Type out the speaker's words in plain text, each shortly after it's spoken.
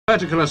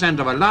vertical ascent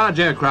of a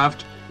large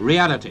aircraft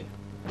reality.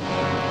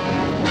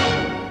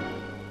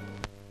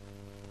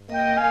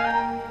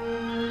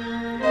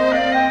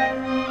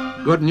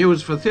 Good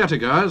news for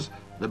theatregoers,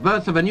 the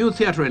birth of a new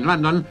theatre in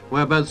London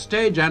where both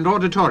stage and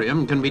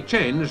auditorium can be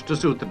changed to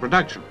suit the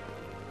production.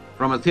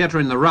 From a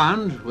theatre in the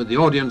round, with the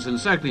audience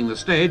encircling the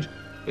stage,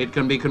 it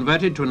can be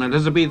converted to an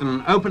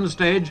Elizabethan open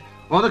stage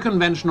or the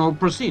conventional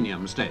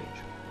proscenium stage.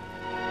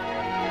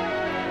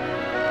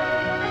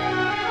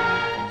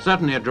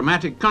 Certainly a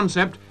dramatic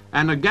concept,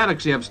 and a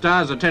galaxy of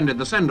stars attended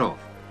the send-off.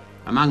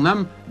 Among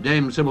them,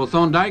 Dame Sybil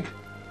Thorndike,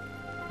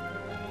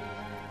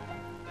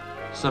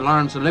 Sir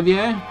Laurence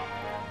Olivier,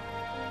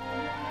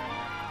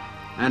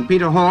 and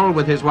Peter Hall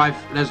with his wife,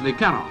 Leslie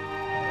Caron.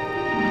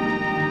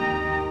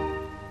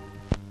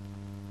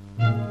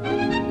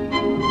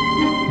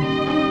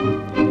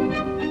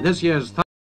 This year's